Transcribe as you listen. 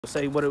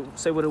Say what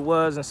it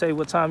was and say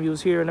what time you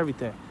was here and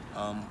everything.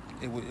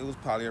 It was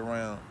probably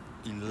around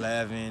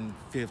 11,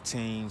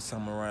 15,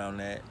 somewhere around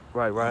that.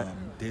 Right.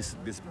 This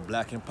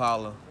black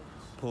Impala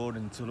pulled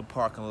into the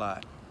parking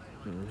lot,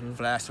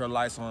 flashed her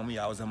lights on me.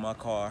 I was in my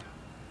car.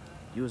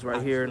 You was right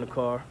here in the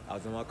car. I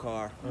was in my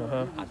car.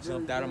 I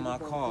jumped out of my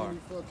car,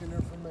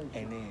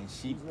 and then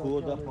she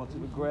pulled up onto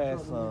the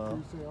grass,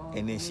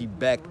 and then she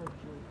backed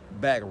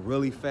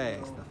really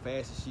fast, the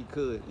fastest she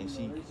could, and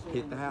she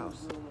hit the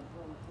house.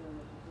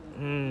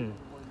 And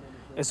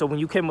so when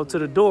you came up to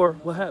the door,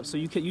 what happened? So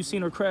you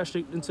seen her crash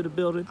into the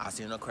building? I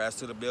seen her crash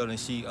to the building.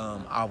 She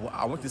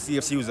I went to see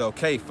if she was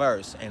okay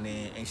first, and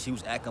she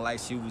was acting like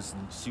she was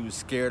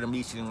scared of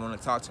me. She didn't want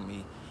to talk to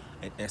me,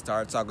 and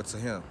started talking to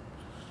him.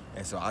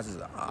 And so I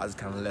just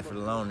kind of left it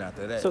alone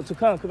after that. So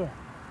come here.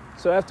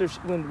 So after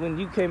when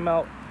you came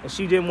out and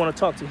she didn't want to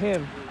talk to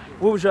him,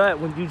 where was you at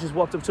when you just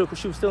walked up to her? Because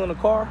she was still in the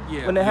car.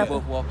 Yeah, when that we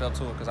happened? both walked up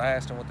to her because I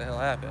asked him what the hell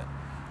happened.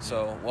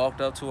 So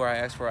walked up to her, I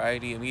asked for her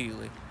ID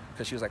immediately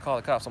because she was like, call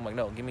the cops. I'm like,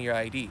 no, give me your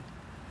ID.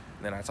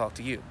 And then I talked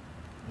to you.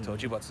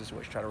 Told you about the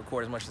situation. Tried to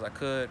record as much as I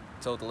could.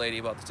 Told the lady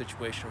about the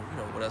situation,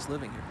 with us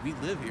living here. We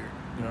live here,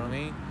 you know what I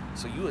mean?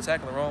 So you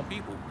attacking the wrong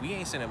people. We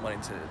ain't sending money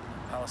to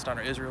Palestine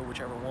or Israel,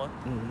 whichever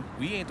one.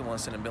 We ain't the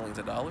ones sending billions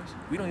of dollars.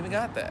 We don't even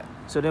got that.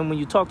 So then when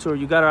you talked to her,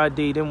 you got her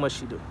ID, then what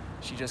she do?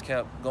 She just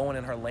kept going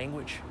in her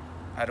language.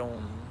 I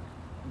don't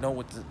know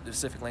what the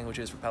specific language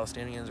is for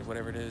Palestinians or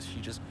whatever it is. She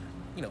just,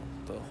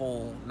 the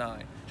whole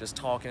nine, just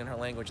talking in her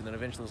language, and then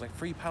eventually was like,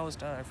 free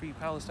Palestine, free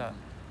Palestine.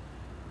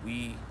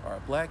 We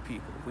are black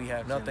people. We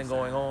have nothing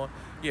going on.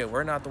 Yeah,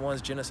 we're not the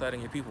ones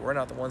genociding your people. We're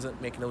not the ones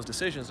that making those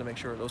decisions to make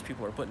sure those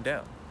people are put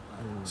down.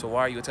 So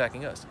why are you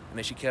attacking us? And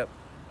then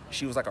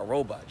she was like a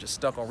robot, just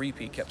stuck on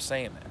repeat, kept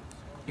saying that.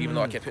 Even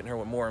though I kept hitting her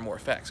with more and more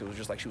facts. It was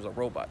just like she was a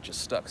robot,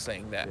 just stuck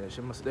saying that.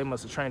 Yeah, they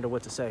must have trained her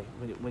what to say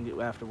when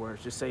you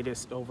afterwards. Just say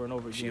this over and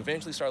over again. She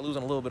eventually started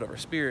losing a little bit of her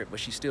spirit, but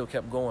she still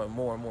kept going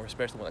more and more,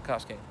 especially when the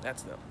cops came.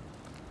 That's them.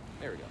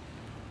 There we go.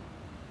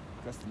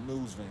 That's the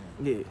news van.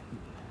 Yeah.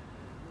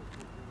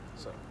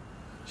 So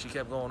she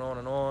kept going on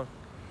and on.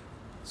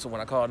 So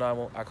when I called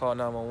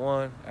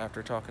 911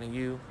 after talking to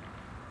you,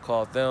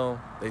 called them.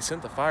 They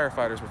sent the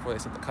firefighters before they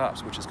sent the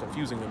cops, which is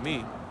confusing to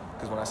me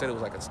because when I said it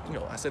was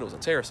I said it was a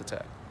terrorist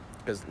attack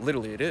because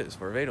literally it is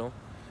verbatim.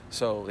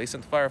 So they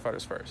sent the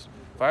firefighters first.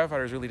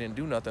 Firefighters really didn't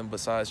do nothing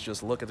besides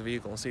just look at the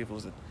vehicle and see if it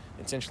was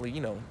intentionally,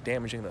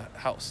 damaging the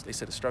house. They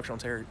said the structural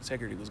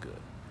integrity was good.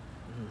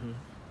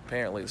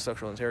 Apparently the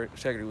structural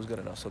integrity was good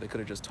enough, so they could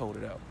have just towed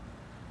it out.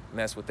 And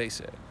that's what they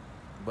said.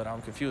 But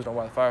I'm confused on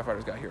why the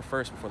firefighters got here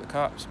first before the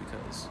cops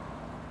because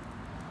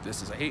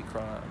this is a hate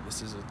crime.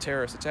 This is a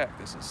terrorist attack.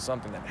 This is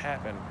something that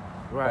happened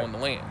on the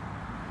land.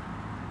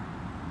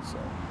 So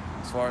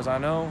as far as I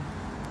know,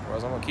 as far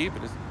as I'm going to keep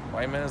it, is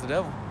white man is the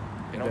devil.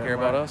 They don't care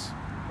about us.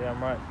 Yeah,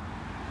 I'm right.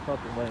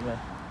 Fucking white man.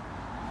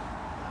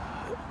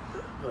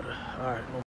 But, all right.